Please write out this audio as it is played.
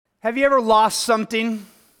Have you ever lost something?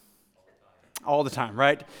 All the time,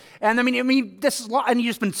 right? And I mean, this is, and you've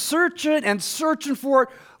just been searching and searching for it,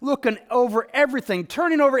 looking over everything,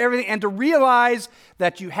 turning over everything, and to realize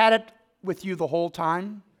that you had it with you the whole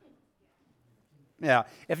time. Yeah,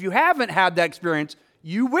 if you haven't had that experience,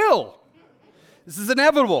 you will. This is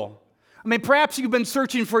inevitable. I mean, perhaps you've been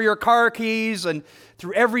searching for your car keys and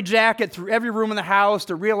through every jacket, through every room in the house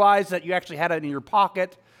to realize that you actually had it in your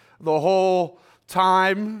pocket the whole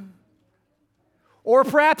time. Or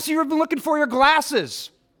perhaps you've been looking for your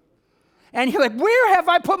glasses. And you're like, where have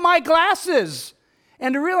I put my glasses?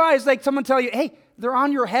 And to realize, like, someone tell you, hey, they're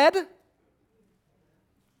on your head.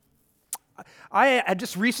 I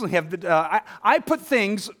just recently have, I put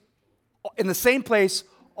things in the same place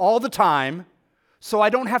all the time so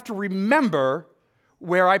I don't have to remember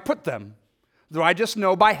where I put them. Though I just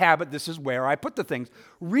know by habit this is where I put the things.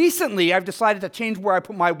 Recently, I've decided to change where I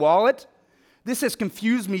put my wallet. This has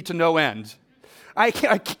confused me to no end. I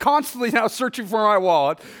constantly now searching for my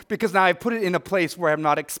wallet because now I put it in a place where I've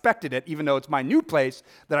not expected it, even though it's my new place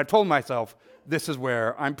that I've told myself, this is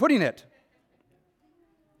where I'm putting it.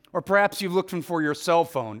 Or perhaps you've looked for your cell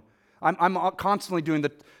phone. I'm constantly doing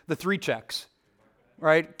the 3 checks,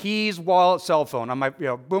 right? Keys, wallet, cell phone. I'm like,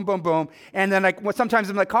 boom, boom, boom. And then sometimes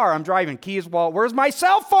in the car, I'm driving, keys, wallet, where's my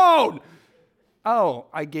cell phone? Oh,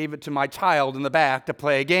 I gave it to my child in the back to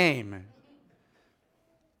play a game.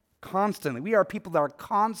 Constantly. We are people that are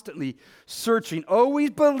constantly searching,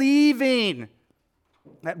 always believing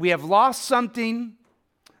that we have lost something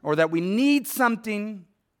or that we need something.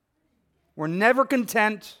 We're never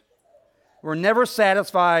content. We're never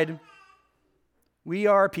satisfied. We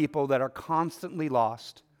are people that are constantly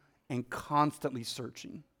lost and constantly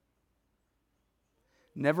searching,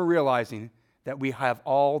 never realizing that we have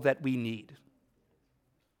all that we need.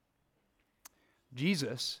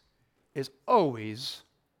 Jesus is always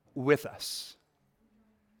with us.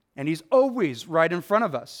 And he's always right in front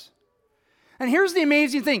of us. And here's the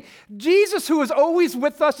amazing thing. Jesus, who is always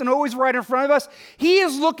with us and always right in front of us, he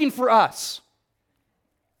is looking for us.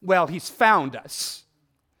 Well, he's found us.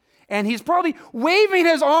 And he's probably waving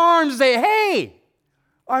his arms, saying, hey,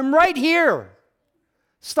 I'm right here.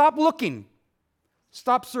 Stop looking.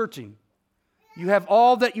 Stop searching. You have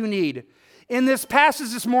all that you need. In this passage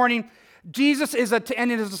this morning, Jesus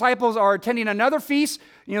and his disciples are attending another feast.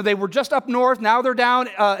 They were just up north. Now they're down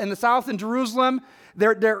in the south in Jerusalem.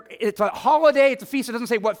 It's a holiday. It's a feast. It doesn't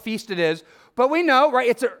say what feast it is. But we know, right,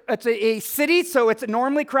 it's a city, so it's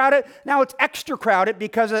normally crowded. Now it's extra crowded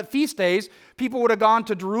because at feast days, people would have gone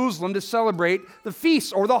to Jerusalem to celebrate the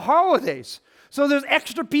feasts or the holidays. So there's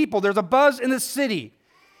extra people. There's a buzz in the city.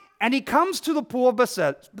 And he comes to the pool of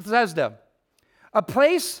Bethesda, a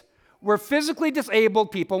place where physically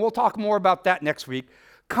disabled people, we'll talk more about that next week,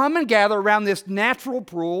 come and gather around this natural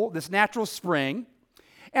pool, this natural spring.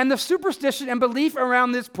 And the superstition and belief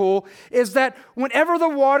around this pool is that whenever the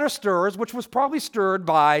water stirs, which was probably stirred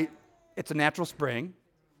by, it's a natural spring,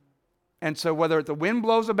 and so whether the wind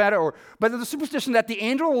blows about it, but the superstition that the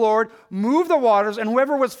angel of the Lord moved the waters, and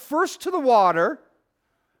whoever was first to the water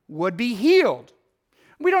would be healed.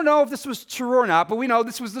 We don't know if this was true or not, but we know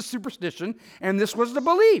this was the superstition, and this was the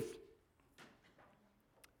belief.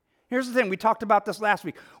 Here's the thing, we talked about this last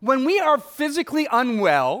week. When we are physically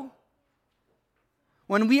unwell,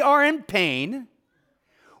 when we are in pain,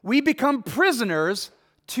 we become prisoners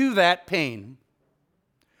to that pain.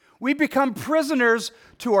 We become prisoners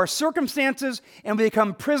to our circumstances, and we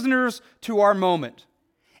become prisoners to our moment.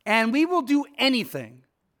 And we will do anything.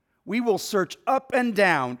 We will search up and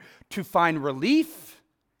down to find relief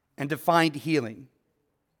and to find healing.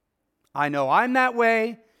 I know I'm that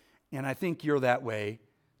way, and I think you're that way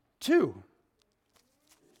too.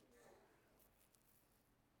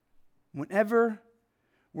 Whenever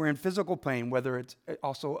we're in physical pain, whether it's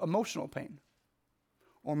also emotional pain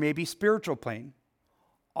or maybe spiritual pain,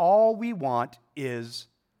 all we want is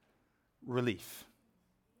relief.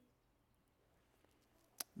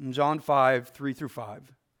 In John 5, 3-5,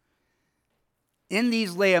 in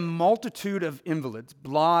these lay a multitude of invalids,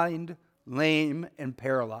 blind, lame, and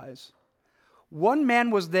paralyzed. One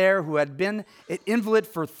man was there who had been an invalid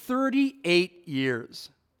for 38 years.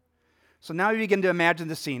 So now you begin to imagine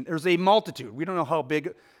the scene. There's a multitude. We don't know how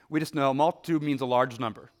big. We just know multitude means a large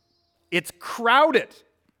number. It's crowded.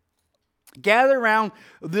 Gather around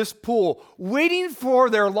this pool, waiting for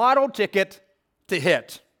their lotto ticket to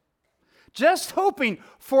hit. Just hoping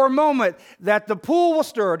for a moment that the pool will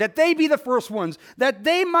stir, that they be the first ones, that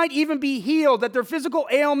they might even be healed, that their physical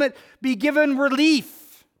ailment be given relief.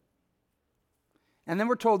 And then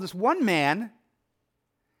we're told this one man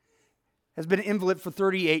has been an invalid for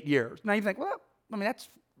 38 years. Now you think, well, I mean, that's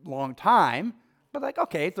long time, but like,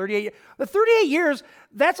 okay, 38 years. The 38 years,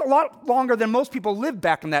 that's a lot longer than most people lived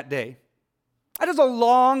back in that day. That is a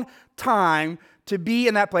long time to be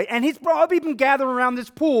in that place. And he's probably been gathered around this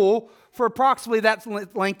pool for approximately that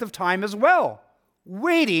length of time as well,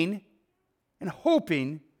 waiting and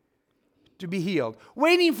hoping to be healed,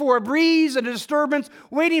 waiting for a breeze and a disturbance,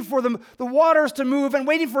 waiting for the waters to move, and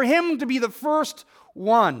waiting for him to be the first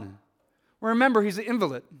one. Remember, he's an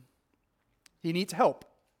invalid. He needs help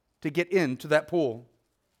to get into that pool.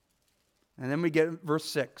 And then we get verse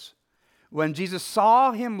 6. When Jesus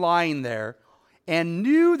saw him lying there and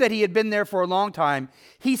knew that he had been there for a long time,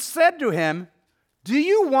 he said to him, "Do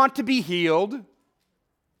you want to be healed?"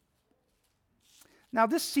 Now,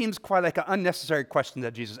 this seems quite like an unnecessary question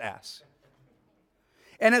that Jesus asks.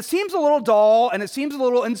 And it seems a little dull, and it seems a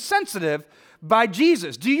little insensitive by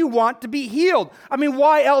Jesus. Do you want to be healed? I mean,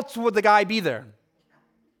 why else would the guy be there?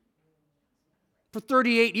 For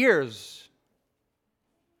 38 years.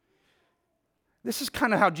 This is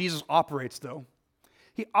kind of how Jesus operates, though.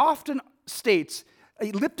 He often states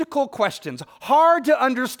elliptical questions, hard to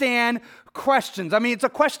understand questions. I mean, it's a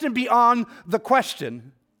question beyond the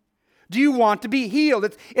question. Do you want to be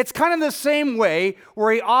healed? It's kind of the same way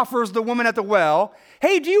where he offers the woman at the well,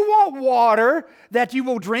 hey, do you want water that you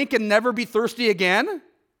will drink and never be thirsty again?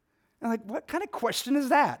 And like, what kind of question is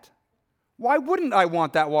that? Why wouldn't I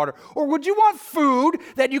want that water? Or would you want food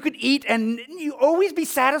that you could eat and you always be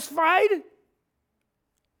satisfied?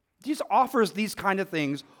 Jesus offers these kind of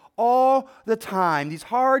things all the time, these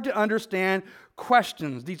hard to understand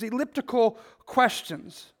questions, these elliptical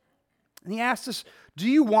questions. And he asks us, do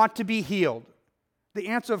you want to be healed? The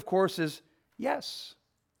answer, of course, is yes.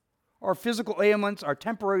 Our physical ailments, our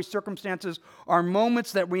temporary circumstances, our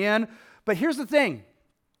moments that we're in. But here's the thing.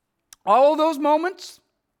 All of those moments,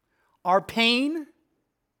 our pain,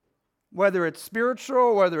 whether it's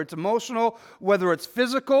spiritual, whether it's emotional, whether it's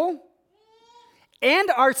physical, and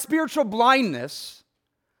our spiritual blindness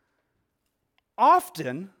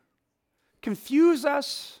often confuse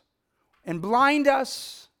us and blind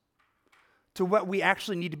us to what we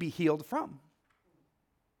actually need to be healed from.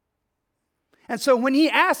 And so when he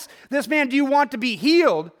asks this man, do you want to be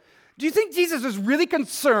healed? Do you think Jesus is really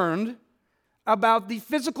concerned about the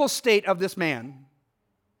physical state of this man?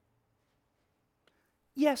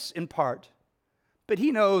 Yes, in part. But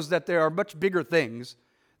he knows that there are much bigger things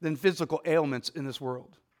than physical ailments in this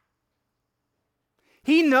world.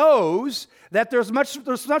 He knows that there's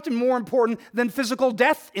nothing more important than physical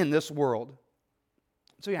death in this world.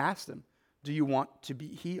 So he asked him, do you want to be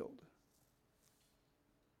healed?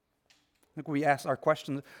 I think we ask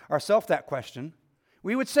ourselves that question,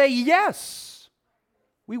 we would say, yes,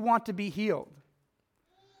 we want to be healed.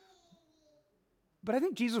 But I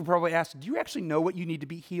think Jesus would probably ask, do you actually know what you need to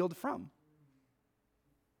be healed from?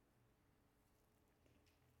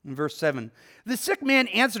 In verse 7, the sick man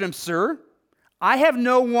answered him, "Sir, I have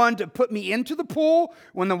no one to put me into the pool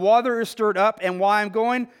when the water is stirred up, and while I'm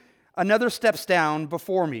going, another steps down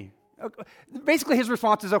before me." Basically, his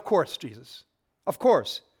response is, of course, Jesus. Of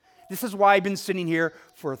course. This is why I've been sitting here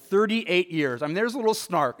for 38 years. I mean, there's a little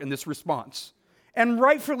snark in this response, and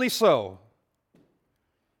rightfully so.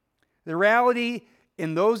 The reality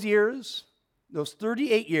in those years, those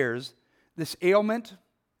 38 years, this ailment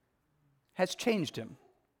has changed him.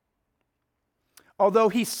 Although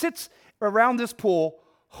he sits around this pool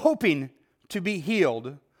hoping to be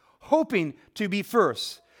healed, hoping to be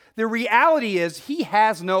first, the reality is he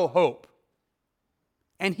has no hope.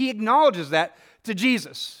 And he acknowledges that to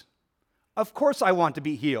Jesus. Of course I want to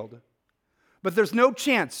be healed, but there's no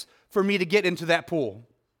chance for me to get into that pool.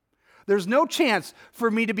 There's no chance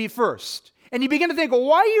for me to be first. And you begin to think, well,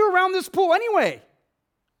 why are you around this pool anyway?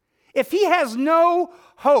 If he has no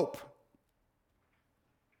hope,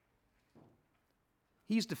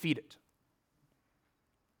 he's defeated.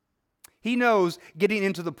 He knows getting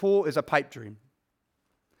into the pool is a pipe dream,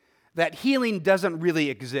 that healing doesn't really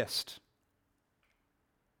exist.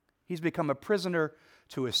 He's become a prisoner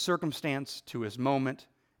to his circumstance, to his moment,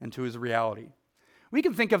 and to his reality. We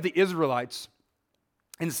can think of the Israelites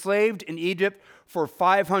enslaved in Egypt for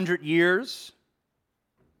 500 years.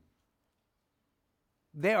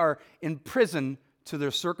 They are in prison to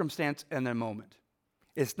their circumstance and their moment.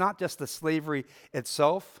 It's not just the slavery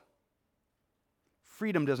itself.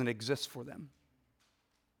 Freedom doesn't exist for them.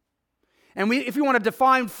 And if you want to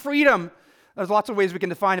define freedom, there's lots of ways we can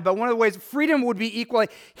define it, but one of the ways freedom would be equally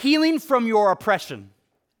healing from your oppression.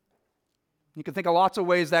 You can think of lots of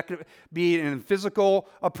ways that could be in physical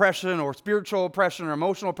oppression or spiritual oppression or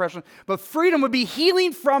emotional oppression, but freedom would be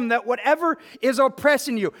healing from that whatever is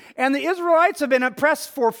oppressing you. And the Israelites have been oppressed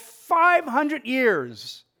for 500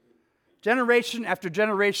 years. generation after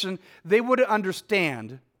generation, they wouldn't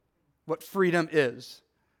understand what freedom is.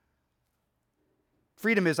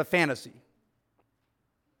 Freedom is a fantasy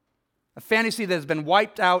that has been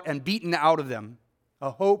wiped out and beaten out of them, a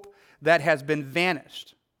hope that has been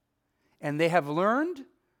vanished. And they have learned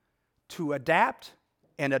to adapt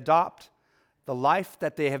and adopt the life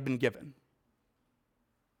that they have been given.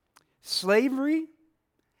 Slavery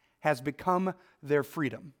has become their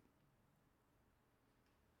freedom.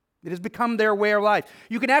 It has become their way of life.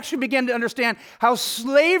 You can actually begin to understand how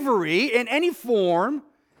slavery in any form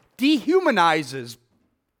dehumanizes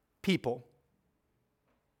people,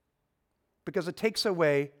 because it takes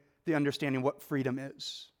away the understanding what freedom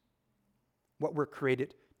is, what we're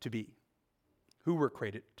created to be, who we're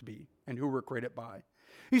created to be, and who we're created by.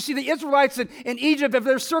 You see, the Israelites in Egypt, if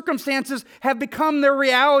their circumstances have become their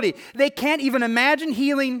reality, they can't even imagine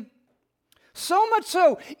healing. So much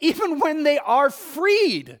so, even when they are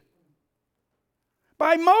freed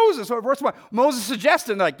by Moses. So first of all, Moses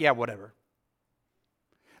suggested, like, yeah, whatever.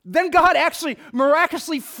 Then God actually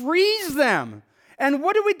miraculously frees them. And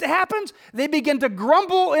what happens? They begin to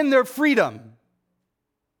grumble in their freedom.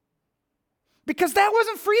 Because that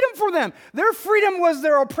wasn't freedom for them. Their freedom was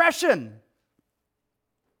their oppression.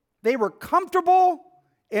 They were comfortable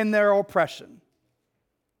in their oppression.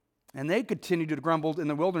 And they continued to grumble in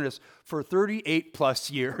the wilderness for 38 plus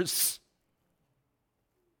years.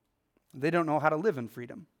 They don't know how to live in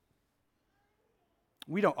freedom.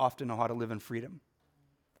 We don't often know how to live in freedom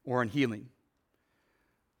or in healing.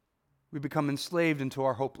 We become enslaved into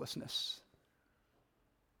our hopelessness.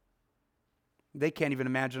 They couldn't even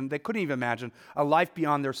imagine a life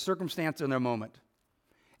beyond their circumstance and their moment.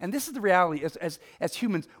 And this is the reality. As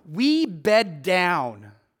humans, we bed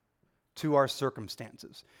down to our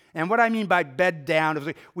circumstances. And what I mean by bed down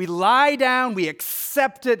is we lie down, we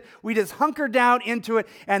accept it, we just hunker down into it,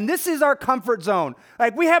 and this is our comfort zone.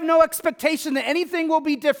 Like, we have no expectation that anything will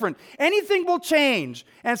be different, anything will change.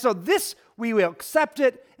 And so we will accept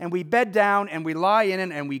it, and we bed down, and we lie in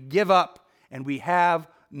it, and we give up, and we have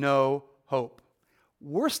no hope.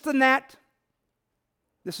 Worse than that,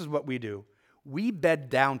 this is what we do. We bed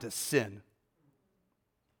down to sin.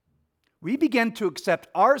 We begin to accept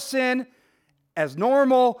our sin as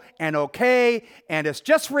normal and okay, and it's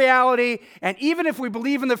just reality. And even if we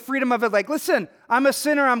believe in the freedom of it, like, listen, I'm a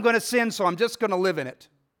sinner, I'm going to sin, so I'm just going to live in it.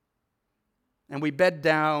 And we bed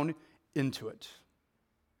down into it.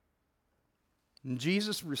 And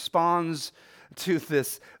Jesus responds to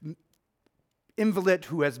this invalid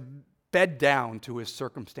who has bed down to his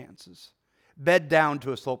circumstances, bed down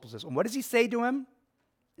to his hopelessness. And what does he say to him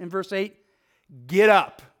in verse 8? Get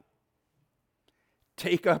up.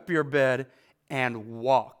 Take up your bed and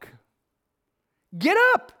walk. Get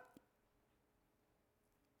up.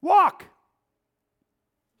 Walk.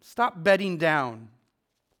 Stop bedding down.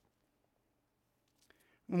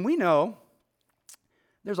 And we know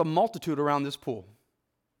there's a multitude around this pool.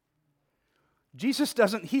 Jesus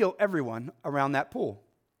doesn't heal everyone around that pool.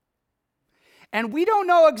 And we don't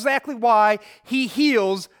know exactly why he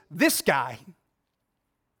heals this guy.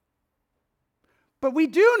 But we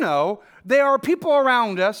do know there are people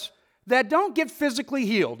around us that don't get physically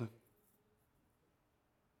healed.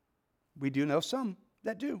 We do know some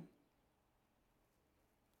that do.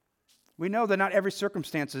 We know that not every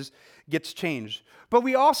circumstance gets changed. But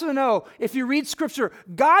we also know, if you read Scripture,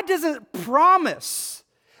 God doesn't promise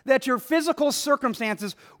that your physical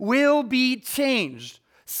circumstances will be changed.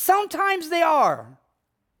 Sometimes they are,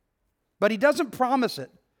 but he doesn't promise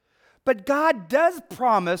it. But God does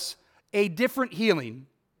promise a different healing.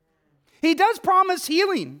 He does promise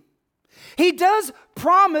healing. He does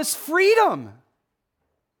promise freedom.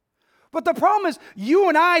 But the problem is, you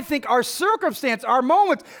and I think our circumstance, our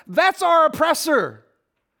moments, that's our oppressor.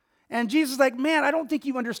 And Jesus is like, man, I don't think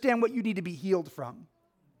you understand what you need to be healed from.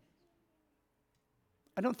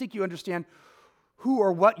 I don't think you understand who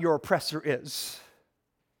or what your oppressor is.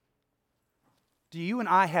 Do you and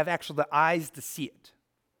I have actually the eyes to see it?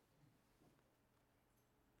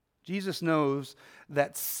 Jesus knows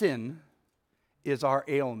that sin is our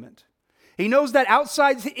ailment. He knows that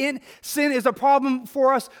outside sin is a problem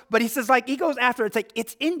for us, but he says, like, he goes after it. It's like,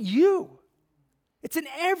 it's in you. It's in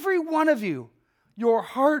every one of you. Your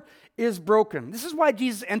heart is broken. This is why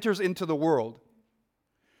Jesus enters into the world,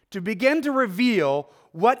 to begin to reveal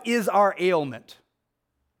what is our ailment,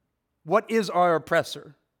 what is our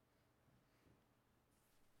oppressor.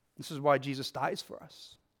 This is why Jesus dies for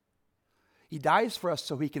us. He dies for us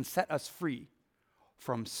so he can set us free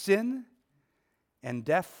from sin and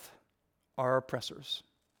death, our oppressors.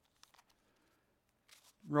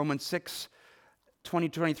 Romans 6,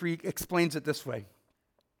 20-23 explains it this way.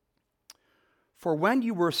 For when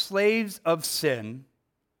you were slaves of sin,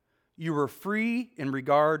 you were free in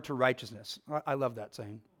regard to righteousness. I love that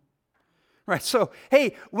saying. Right, so,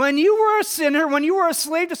 hey, when you were a sinner, when you were a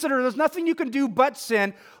slave to sinner, there's nothing you can do but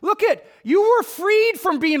sin. Look at, you were freed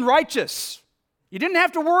from being righteous. You didn't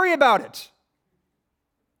have to worry about it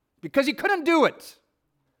because you couldn't do it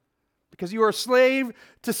because you were a slave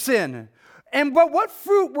to sin. But what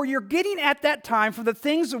fruit were you getting at that time for the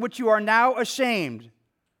things of which you are now ashamed?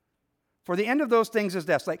 For the end of those things is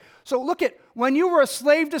death. So look at, when you were a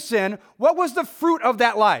slave to sin, what was the fruit of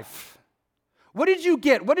that life? What did you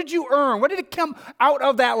get? What did you earn? What did it come out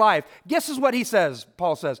of that life? Guess is what he says,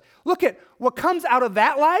 Paul says. Look at, what comes out of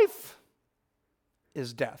that life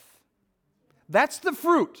is death. That's the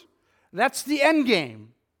fruit. That's the end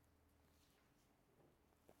game.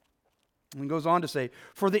 And he goes on to say,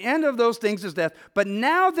 for the end of those things is death, but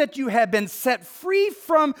now that you have been set free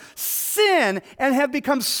from sin and have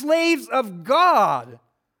become slaves of God,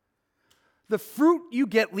 the fruit you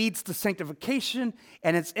get leads to sanctification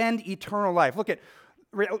and its end, eternal life. Look at,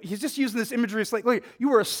 he's just using this imagery. It's like, look, you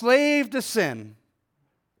were a slave to sin,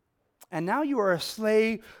 and now you are a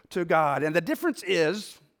slave to God. And the difference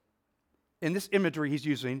is, in this imagery he's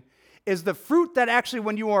using, is the fruit that actually,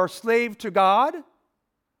 when you are a slave to God,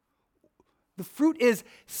 the fruit is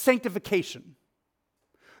sanctification.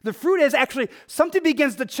 The fruit is actually something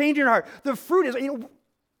begins to change in your heart. The fruit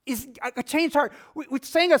is a changed heart. We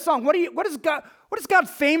sang a song. What is God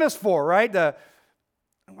famous for, right? I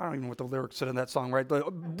don't even know what the lyrics said in that song, right?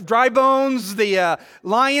 The dry bones, the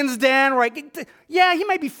lion's den, right? Yeah, he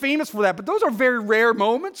might be famous for that, but those are very rare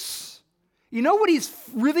moments. You know what he's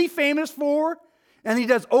really famous for? And he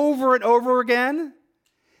does over and over again?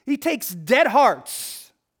 He takes dead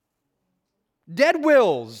hearts, dead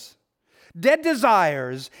wills, dead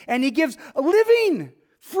desires, and he gives a living,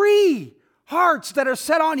 free hearts that are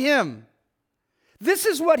set on him. This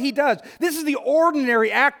is what he does. This is the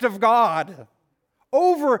ordinary act of God.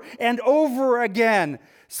 Over and over again,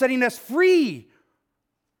 setting us free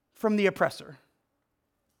from the oppressor.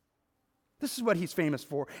 This is what he's famous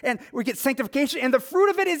for. And we get sanctification, and the fruit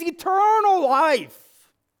of it is eternal life.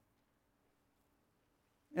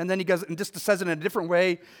 And then he goes and just says it in a different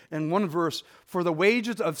way in one verse. For the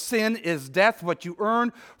wages of sin is death. What you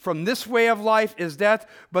earn from this way of life is death.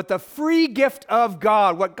 But the free gift of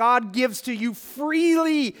God, what God gives to you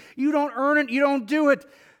freely, you don't earn it, you don't do it,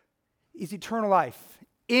 is eternal life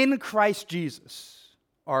in Christ Jesus,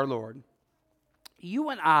 our Lord.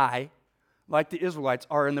 You and I, like the Israelites,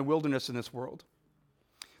 are in the wilderness in this world.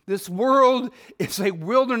 This world is a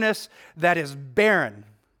wilderness that is barren.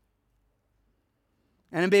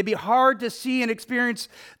 And it may be hard to see and experience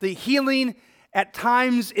the healing at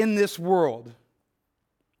times in this world.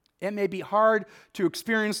 It may be hard to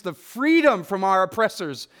experience the freedom from our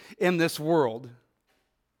oppressors in this world.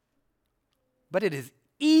 But it is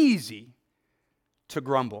easy to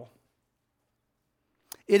grumble.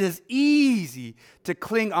 It is easy to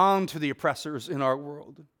cling on to the oppressors in our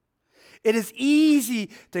world. It is easy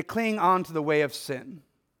to cling on to the way of sin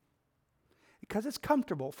because it's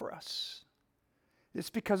comfortable for us. It's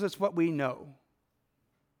because it's what we know.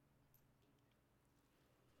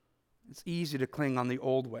 It's easy to cling on the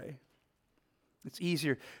old way. It's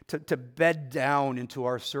easier to bed down into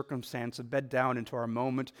our circumstance, and bed down into our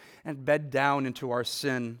moment, and bed down into our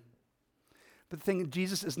sin. But the thing,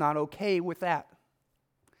 Jesus is not okay with that.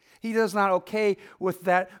 He is not okay with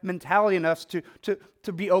that mentality in us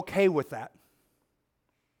to be okay with that.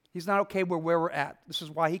 He's not okay with where we're at. This is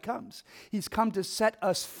why he comes. He's come to set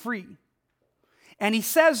us free. And he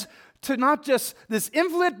says to not just this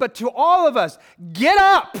invalid, but to all of us, get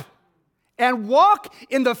up and walk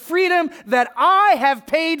in the freedom that I have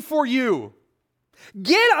paid for you.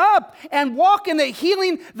 Get up and walk in the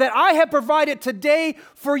healing that I have provided today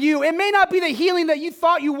for you. It may not be the healing that you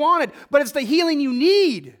thought you wanted, but it's the healing you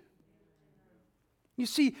need. You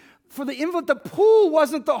see, for the invalid, the pool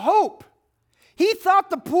wasn't the hope. He thought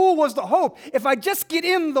the pool was the hope. If I just get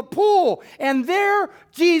in the pool, and there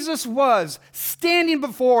Jesus was standing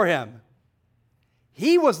before him.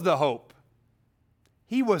 He was the hope.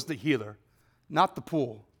 He was the healer, not the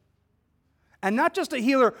pool. And not just a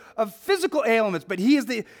healer of physical ailments, but he is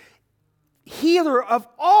the healer of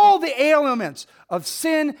all the ailments of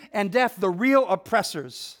sin and death, the real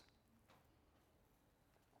oppressors.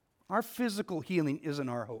 Our physical healing isn't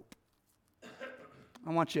our hope. I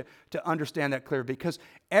want you to understand that clearly, because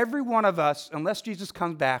every one of us, unless Jesus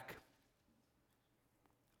comes back,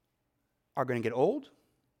 are going to get old.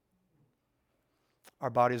 Our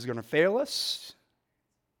bodies are going to fail us.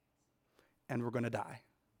 And we're going to die.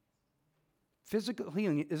 Physical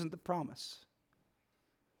healing isn't the promise.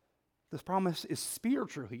 This promise is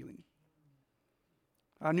spiritual healing,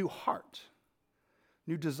 a new heart,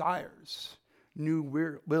 new desires, new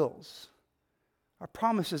wills. Our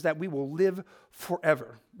promise is that we will live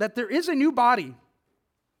forever, that there is a new body.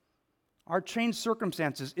 Our changed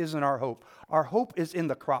circumstances isn't our hope. Our hope is in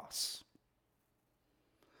the cross.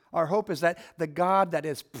 Our hope is that the God that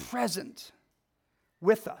is present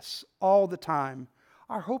with us all the time,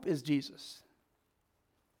 our hope is Jesus.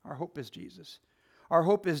 Our hope is Jesus. Our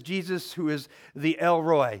hope is Jesus, who is the El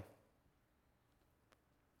Roi.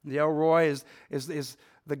 The El Roi is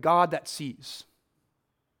the God that sees.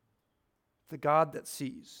 The God that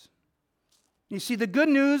sees. You see, the good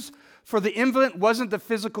news for the invalid wasn't the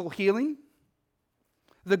physical healing.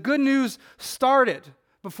 The good news started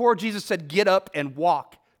before Jesus said, "Get up and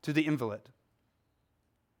walk," to the invalid.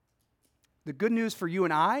 The good news for you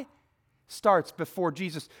and I starts before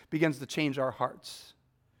Jesus begins to change our hearts.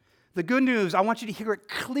 The good news, I want you to hear it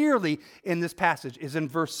clearly in this passage, is in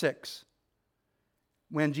verse 6.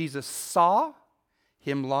 When Jesus saw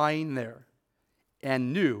him lying there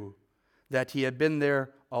and knew that he had been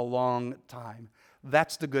there a long time.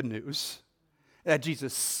 That's the good news. That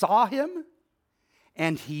Jesus saw him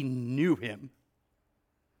and he knew him.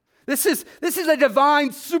 This is a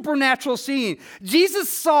divine supernatural scene. Jesus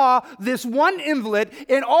saw this one invalid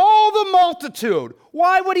in all the multitude.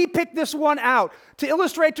 Why would he pick this one out? To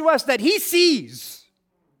illustrate to us that he sees.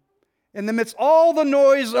 In the midst of all the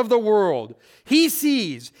noise of the world, he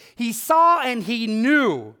sees. He saw and he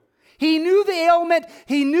knew. He knew the ailment.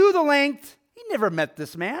 He knew the length. He never met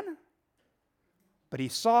this man. But he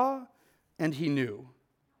saw and he knew.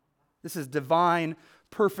 This is divine,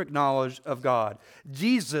 perfect knowledge of God.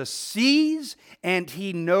 Jesus sees and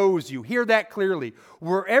he knows you. Hear that clearly.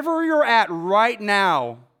 Wherever you're at right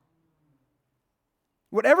now,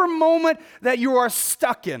 whatever moment that you are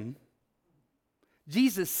stuck in,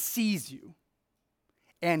 Jesus sees you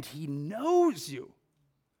and he knows you.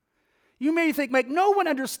 You may think, Mike, no one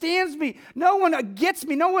understands me. No one gets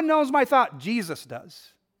me. No one knows my thought. Jesus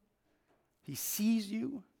does. He sees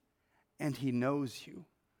you and he knows you.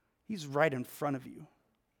 He's right in front of you.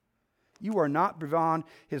 You are not beyond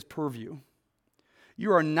his purview.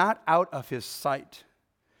 You are not out of his sight.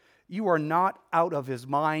 You are not out of his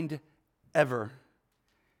mind ever.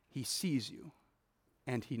 He sees you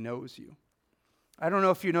and he knows you. I don't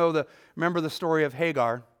know if you remember the story of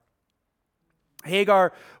Hagar.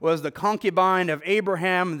 Hagar was the concubine of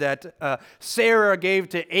Abraham that Sarah gave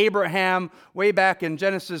to Abraham way back in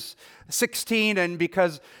Genesis 16, and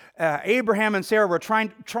because Abraham and Sarah were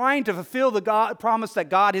trying to fulfill the promise that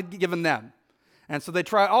God had given them. And so they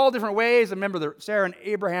tried all different ways. And remember, Sarah and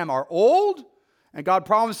Abraham are old, and God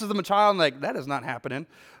promises them a child, and like, that is not happening.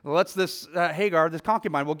 Well, let's this Hagar, this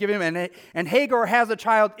concubine, we'll give him, and Hagar has a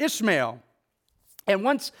child, Ishmael. And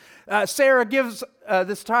once Sarah gives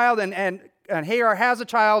this child and Hagar has a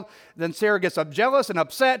child, then Sarah gets jealous and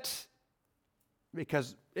upset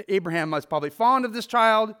because Abraham was probably fond of this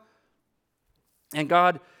child. And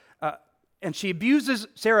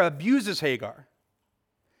Sarah abuses Hagar.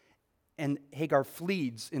 And Hagar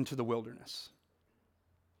flees into the wilderness.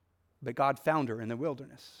 But God found her in the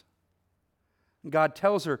wilderness. And God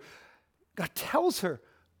tells her,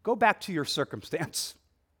 go back to your circumstance.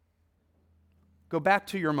 Go back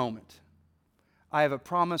to your moment. I have a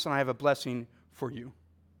promise and I have a blessing for you.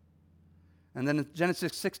 And then in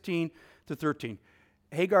Genesis 16 to 13,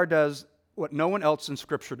 Hagar does what no one else in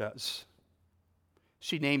Scripture does.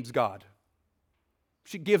 She names God.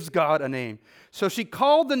 She gives God a name. So she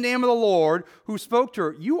called the name of the Lord who spoke to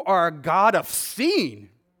her, "You are a God of seeing."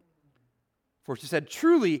 For she said,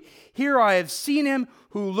 "Truly, here I have seen him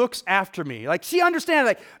who looks after me." Like she understands,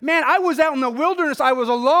 like, man, I was out in the wilderness. I was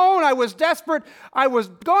alone. I was desperate. I was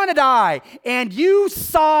going to die. And you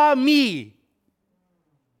saw me.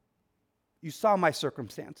 You saw my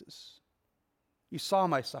circumstances. You saw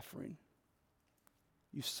my suffering.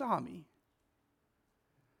 You saw me.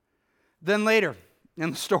 Then later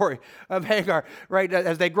in the story of Hagar, right,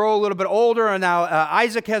 as they grow a little bit older, and now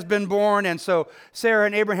Isaac has been born, and so Sarah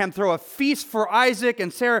and Abraham throw a feast for Isaac,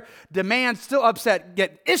 and Sarah demands, still upset,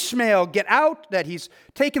 get Ishmael, get out, that he's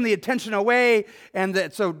taken the attention away,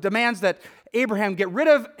 and so demands that Abraham get rid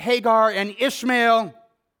of Hagar and Ishmael,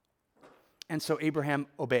 and so Abraham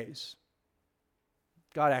obeys.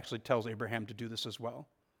 God actually tells Abraham to do this as well.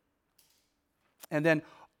 And then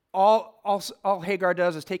all Hagar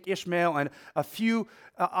does is take Ishmael and a few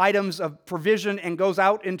items of provision and goes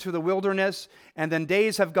out into the wilderness. And then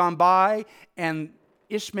days have gone by, and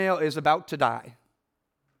Ishmael is about to die.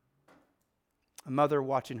 A mother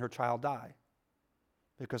watching her child die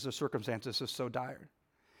because the circumstances are so dire.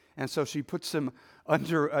 And so she puts him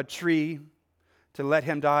under a tree to let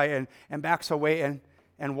him die and backs away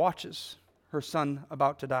and watches her son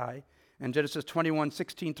about to die. And Genesis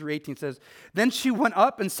 21:16 through 18 says, "Then she went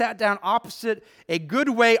up and sat down opposite a good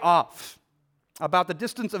way off, about the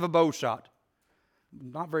distance of a bow shot."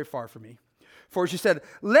 Not very far from me. "For she said,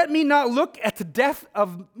 'Let me not look at the death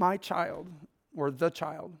of my child,' or the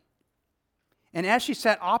child. And as she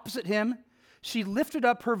sat opposite him, she lifted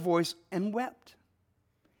up her voice and wept.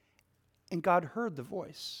 And God heard the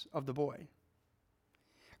voice of the boy.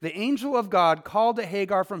 The angel of God called to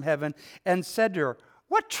Hagar from heaven and said to her,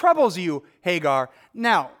 'What troubles you, Hagar?'"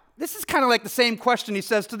 Now, this is kind of like the same question he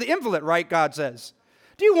says to the invalid, right? God says,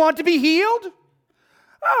 "Do you want to be healed?"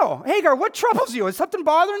 "Oh, Hagar, what troubles you? Is something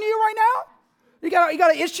bothering you right now? You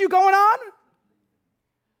got an issue going on?"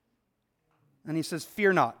 And he says,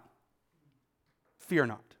 "Fear not. Fear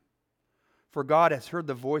not. For God has heard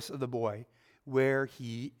the voice of the boy where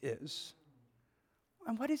he is."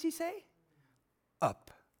 And what does he say?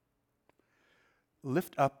 "Up.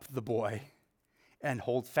 Lift up the boy and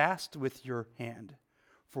hold fast with your hand,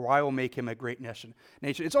 for I will make him a great nation."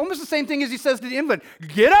 It's almost the same thing as he says to the invalid.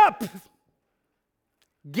 Get up.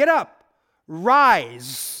 Get up.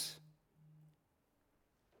 Rise.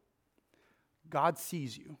 God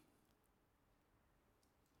sees you.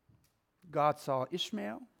 God saw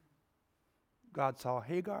Ishmael. God saw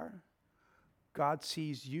Hagar. God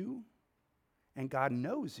sees you. And God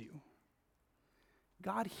knows you.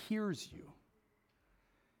 God hears you.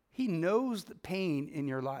 He knows the pain in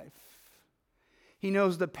your life. He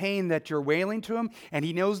knows the pain that you're wailing to him, and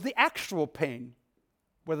he knows the actual pain,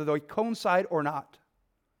 whether they coincide or not.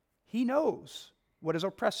 He knows what is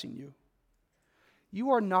oppressing you. You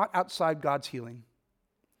are not outside God's healing.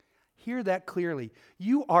 Hear that clearly.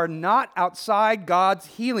 You are not outside God's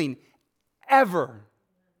healing, ever.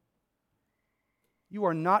 You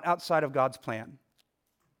are not outside of God's plan,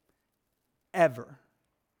 ever.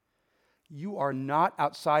 You are not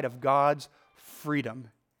outside of God's freedom,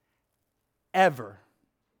 ever.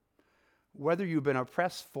 Whether you've been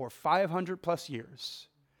oppressed for 500 plus years,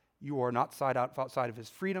 you are not outside of his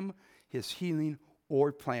freedom, his healing,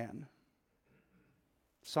 or plan.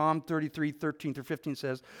 Psalm 33:13 through 15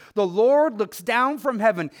 says, "The Lord looks down from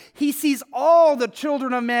heaven. He sees all the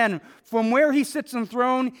children of men. From where he sits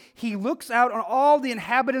enthroned, he looks out on all the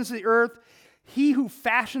inhabitants of the earth. He who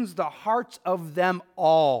fashions the hearts of them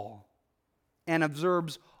all and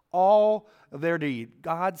observes all their deed."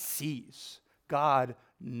 God sees. God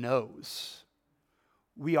knows.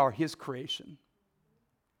 We are his creation.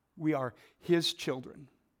 We are his children.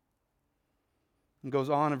 And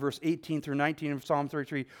goes on in verse 18 through 19 of Psalm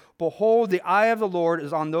 33. "Behold, the eye of the Lord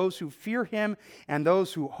is on those who fear him and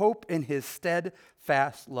those who hope in his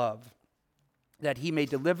steadfast love, that he may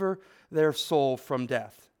deliver their soul from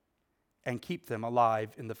death and keep them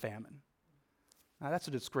alive in the famine." Now that's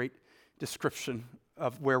a great description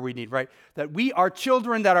of where we need, right? That we are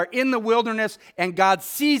children that are in the wilderness and God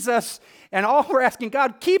sees us, and all we're asking,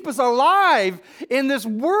 God, keep us alive in this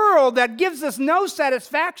world that gives us no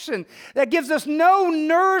satisfaction, that gives us no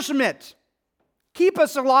nourishment. Keep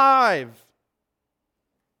us alive.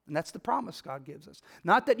 And that's the promise God gives us.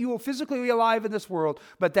 Not that you will physically be alive in this world,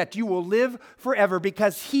 but that you will live forever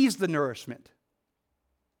because he's the nourishment.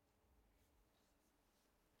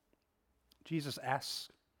 Jesus asks,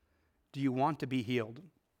 "Do you want to be healed?"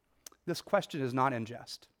 This question is not in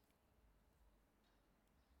jest.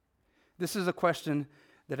 This is a question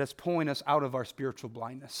that is pulling us out of our spiritual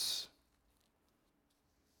blindness.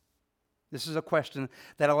 This is a question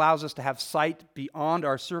that allows us to have sight beyond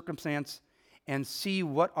our circumstance and see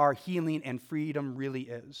what our healing and freedom really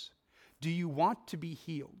is. Do you want to be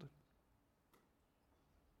healed?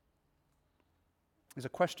 It's a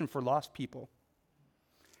question for lost people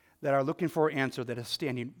that are looking for an answer that is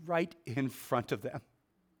standing right in front of them.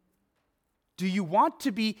 Do you want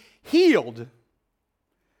to be healed?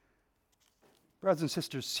 Brothers and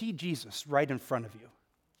sisters, see Jesus right in front of you,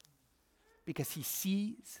 because he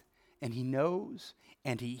sees and he knows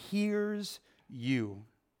and he hears you.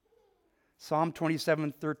 Psalm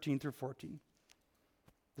 27:13 through 14.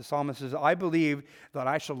 The psalmist says, "I believe that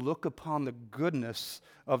I shall look upon the goodness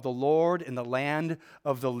of the Lord in the land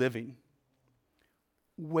of the living."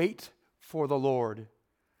 Wait for the Lord.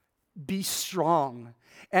 Be strong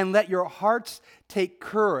and let your hearts take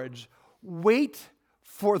courage. Wait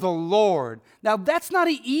for the Lord. Now, that's not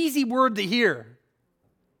an easy word to hear.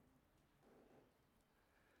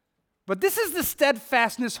 But this is the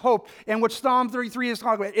steadfastness, hope, in which Psalm 33 is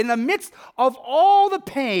talking about. In the midst of all the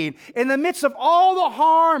pain, in the midst of all the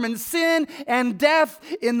harm and sin and death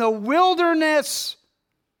in the wilderness,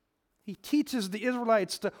 He teaches the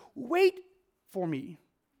Israelites to wait for me.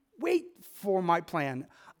 Wait for my plan.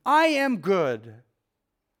 I am good.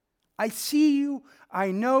 I see you.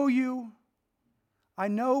 I know you. I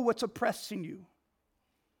know what's oppressing you.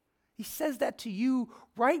 He says that to you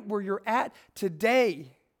right where you're at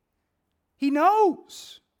today. He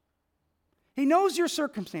knows. He knows your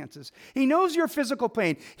circumstances. He knows your physical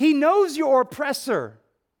pain. He knows your oppressor.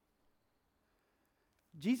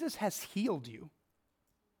 Jesus has healed you.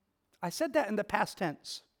 I said that in the past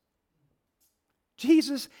tense.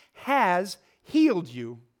 Jesus has healed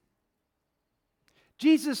you.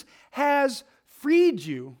 Jesus has freed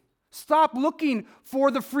you. Stop looking for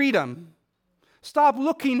the freedom. Stop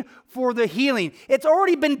looking for the healing. It's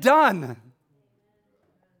already been done.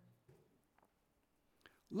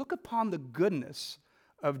 Look upon the goodness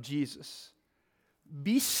of Jesus.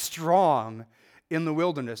 Be strong in the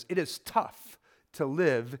wilderness. It is tough to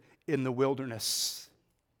live in the wilderness.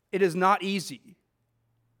 It is not easy.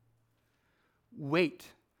 Wait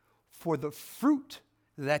for the fruit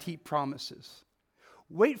that he promises.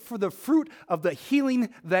 Wait for the fruit of the healing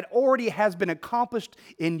that already has been accomplished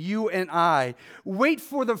in you and I. Wait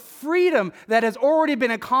for the freedom that has already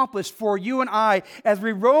been accomplished for you and I as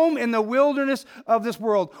we roam in the wilderness of this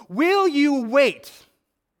world. Will you wait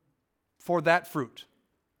for that fruit?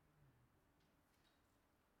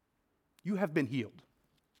 You have been healed.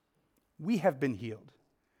 We have been healed.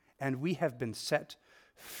 And we have been set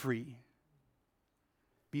free.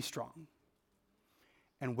 Be strong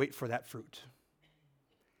and wait for that fruit.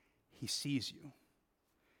 He sees you.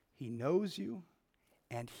 He knows you.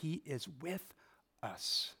 And he is with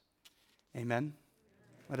us. Amen.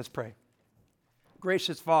 Let us pray.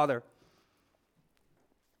 Gracious Father,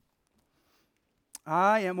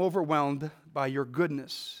 I am overwhelmed by your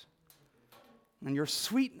goodness and your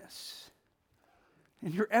sweetness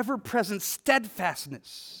and your ever-present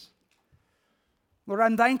steadfastness. Lord,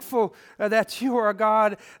 I'm thankful that you are a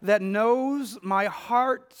God that knows my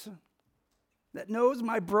heart, that knows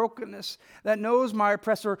my brokenness, that knows my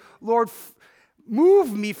oppressor. Lord,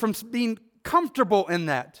 move me from being comfortable in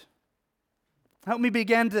that. Help me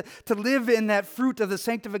begin to live in that fruit of the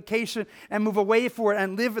sanctification and move away from it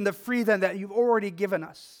and live in the freedom that you've already given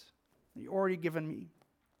us, that you've already given me.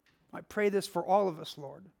 I pray this for all of us,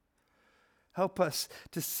 Lord. Help us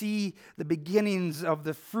to see the beginnings of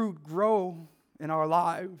the fruit grow in our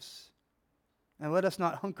lives. And let us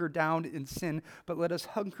not hunker down in sin, but let us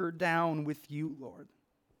hunker down with you, Lord.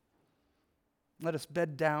 Let us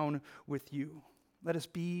bed down with you. Let us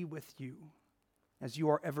be with you as you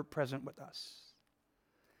are ever present with us.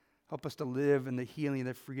 Help us to live in the healing and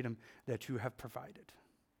the freedom that you have provided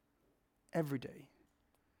every day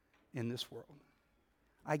in this world.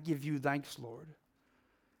 I give you thanks, Lord,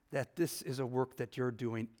 that this is a work that you're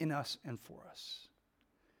doing in us and for us.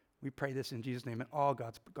 We pray this in Jesus' name, and all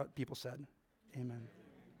God's people said, amen.